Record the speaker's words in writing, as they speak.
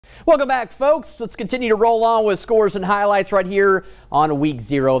Welcome back, folks. Let's continue to roll on with scores and highlights right here on week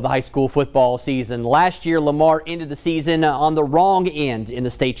 0 of the high school football season. Last year, Lamar ended the season on the wrong end in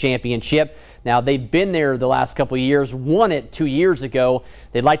the state championship. Now, they've been there the last couple of years, won it 2 years ago.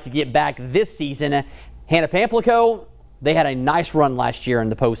 They'd like to get back this season. Hannah Pamplico, they had a nice run last year in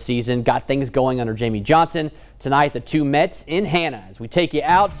the postseason, got things going under Jamie Johnson. Tonight, the two Mets in Hannah. As we take you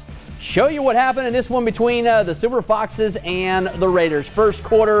out, show you what happened in this one between the Silver Foxes and the Raiders. First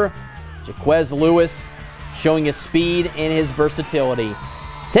quarter, Jaquez Lewis showing his speed and his versatility.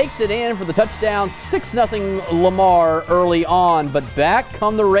 Takes it in for the touchdown, 6-0 Lamar early on, but back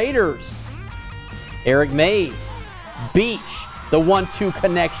come the Raiders. Eric Mays, Beach, the 1-2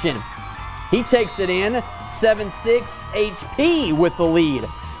 connection. He takes it in, 7-6 HP with the lead.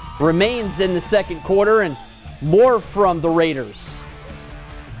 Remains in the second quarter, and more from the Raiders.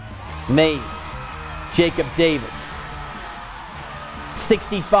 Mays, Jacob Davis,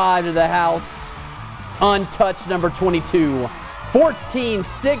 65 to the house, untouched number 22.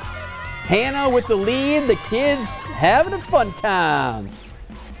 14-6, Hannah with the lead. The kids having a fun time.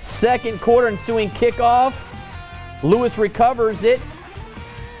 Second quarter ensuing kickoff. Lewis recovers it,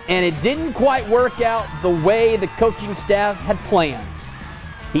 and it didn't quite work out the way the coaching staff had planned.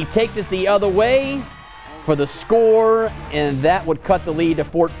 He takes it the other way for the score, and that would cut the lead to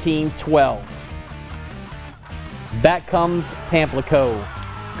 14-12. Back comes Pamplico.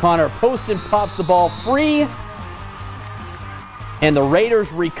 Connor Poston pops the ball free, and the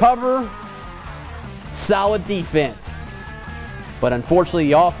Raiders recover. Solid defense. But unfortunately,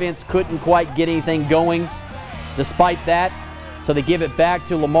 the offense couldn't quite get anything going despite that, so they give it back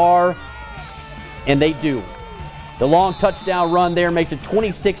to Lamar, and they do. The long touchdown run there makes it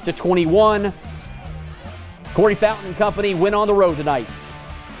 26-21. Corey Fountain and company win on the road tonight.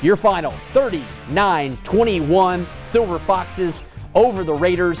 Your final, 39-21, Silver Foxes over the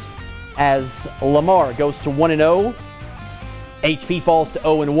Raiders as Lamar goes to 1-0. HP falls to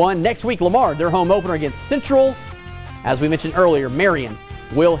 0-1. Next week, Lamar, their home opener against Central. As we mentioned earlier, Marion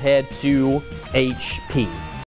will head to HP.